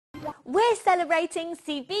We're celebrating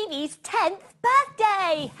CBeebies' 10th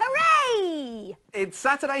birthday! Hooray! It's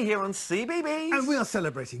Saturday here on CBeebies. And we are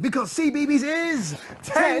celebrating because CBeebies is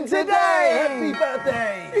 10 today! Happy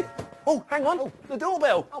birthday! Oh, hang on. The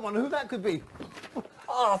doorbell. I wonder who that could be.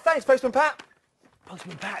 Oh, thanks, Postman Pat.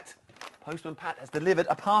 Postman Pat. Postman Pat has delivered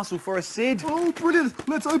a parcel for a Sid. Oh, brilliant.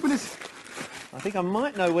 Let's open it. I think I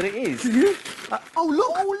might know what it is. Do you? Oh,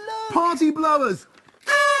 look. Party blowers.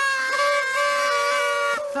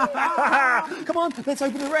 Come on, let's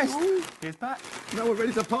open the rest. Here's Pat. Now we're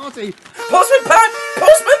ready to party. Postman Pat!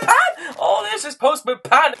 Postman Pat! Oh, this is Postman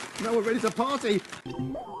Pat! Now we're ready to party.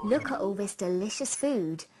 Look at all this delicious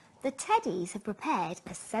food. The Teddies have prepared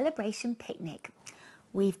a celebration picnic.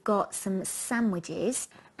 We've got some sandwiches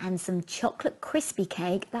and some chocolate crispy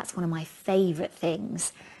cake. That's one of my favourite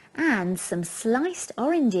things. And some sliced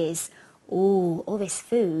oranges. Ooh, all this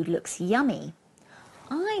food looks yummy.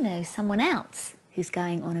 I know someone else who's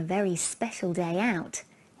going on a very special day out.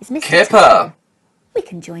 Is Mr. Kipper! We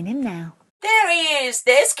can join him now. There he is!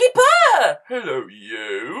 There's Kipper! Hello,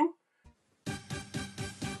 you!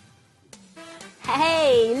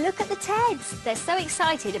 Hey, look at the Teds. They're so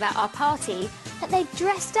excited about our party that they've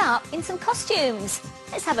dressed up in some costumes.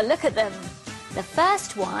 Let's have a look at them. The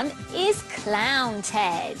first one is Clown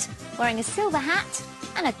Ted, wearing a silver hat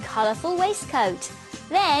and a colourful waistcoat.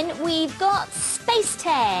 Then we've got Space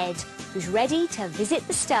Ted, who's ready to visit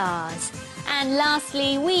the stars. And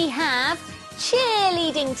lastly, we have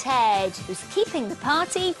Cheerleading Ted, who's keeping the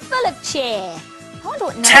party full of cheer. I wonder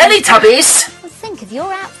what Teletubbies! Well, think of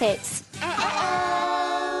your outfits.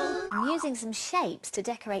 I'm using some shapes to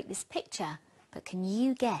decorate this picture, but can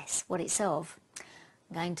you guess what it's of?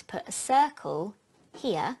 I'm going to put a circle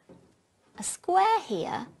here, a square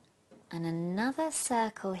here, and another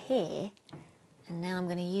circle here. And now I'm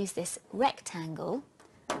going to use this rectangle.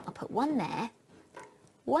 I'll put one there,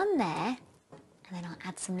 and then I'll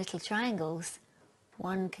add some little triangles.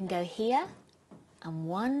 One can go here, and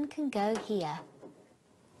one can go here.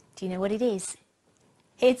 Do you know what it is?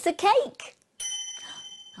 It's a cake!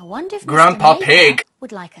 I wonder if Grandpa Mr. Maker Pig.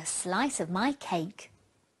 would like a slice of my cake.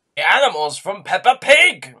 The animals from Peppa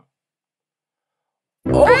Pig!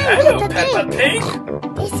 Oh, hello, Peppa Pig!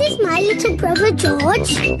 This is my little brother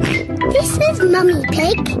George. This is Mummy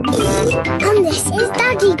Pig. And this is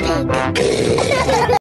Daddy Pig.